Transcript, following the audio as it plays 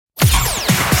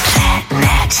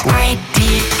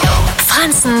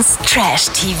Franzens Trash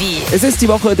TV. Es ist die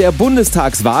Woche der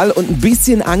Bundestagswahl und ein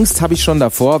bisschen Angst habe ich schon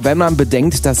davor, wenn man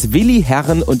bedenkt, dass Willi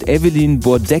Herren und Evelyn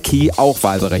Burdecki auch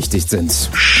wahlberechtigt sind.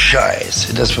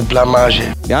 Scheiße, das für Blamage.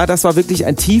 Ja, das war wirklich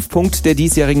ein Tiefpunkt der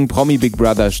diesjährigen Promi Big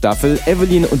Brother Staffel.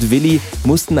 Evelyn und Willi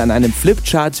mussten an einem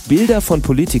Flipchart Bilder von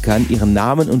Politikern ihren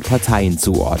Namen und Parteien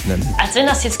zuordnen. Als wenn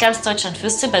das jetzt ganz Deutschland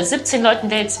wüsste, bei 17 Leuten,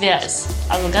 wer jetzt wer ist.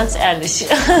 Also ganz ehrlich.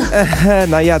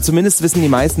 Naja, zumindest wissen die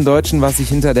meisten Deutschen, was sich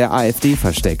hinter der AfD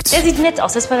versteckt. Der sieht nett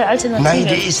aus, das ist bei der Alternative. Nein,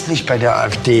 der ist nicht bei der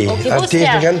AfD. Okay, Die AfD ist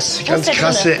eine ganz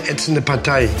krasse, ätzende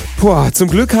Partei. Zum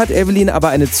Glück hat Evelyn aber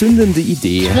eine zündende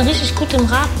Idee. Ich bin richtig gut im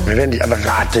Raten. Wir werden nicht alle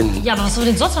raten. Ja, aber was soll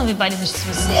denn sonst, wenn wir beide nichts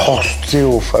wissen? Horst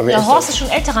Seehofer. Der Horst ist schon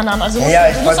ein älterer Name, also du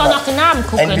musst auch nach den Namen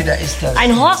gucken. Entweder ist das.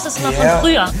 Ein Horst ist immer von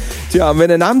früher. Tja, wenn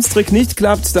der Namenstrick nicht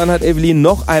klappt, dann hat Evelyn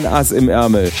noch ein Ass im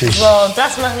Ärmel. So, und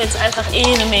das machen wir jetzt einfach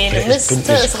Mene,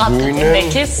 Miste, es rappelt in der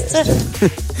Kiste.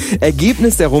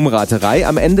 Ergebnis der Rumraterei.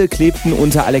 Am Ende klebten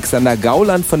unter Alexander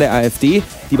Gauland von der AfD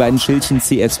die beiden Schildchen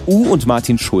CSU und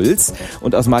Martin Schulz.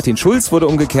 Und aus Martin Schulz wurde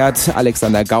umgekehrt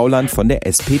Alexander Gauland von der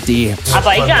SPD.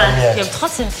 Aber egal, wir haben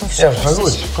trotzdem 5 Ja, voll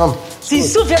gut, komm.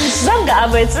 Siehst du, wir haben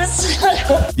zusammengearbeitet.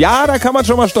 Ja, da kann man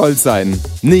schon mal stolz sein.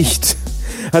 Nicht.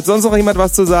 Hat sonst noch jemand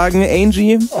was zu sagen,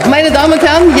 Angie? Meine Damen und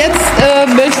Herren,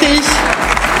 jetzt möchte ich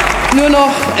nur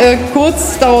noch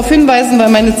kurz darauf hinweisen, weil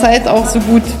meine Zeit auch so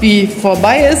gut wie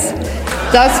vorbei ist,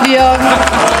 dass wir, ja,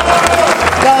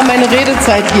 meine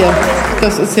Redezeit hier,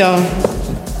 das ist ja,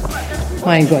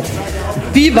 mein Gott,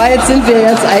 wie weit sind wir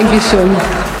jetzt eigentlich schon?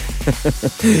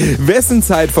 Wessen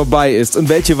Zeit vorbei ist und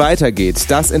welche weitergeht,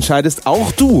 das entscheidest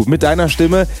auch du mit deiner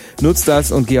Stimme. Nutz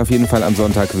das und geh auf jeden Fall am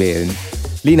Sonntag wählen.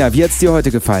 Lena, wie hat's dir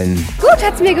heute gefallen? Gut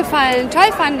hat's mir gefallen,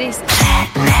 toll fand ich's.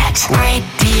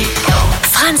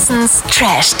 Franzens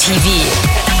Trash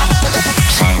TV.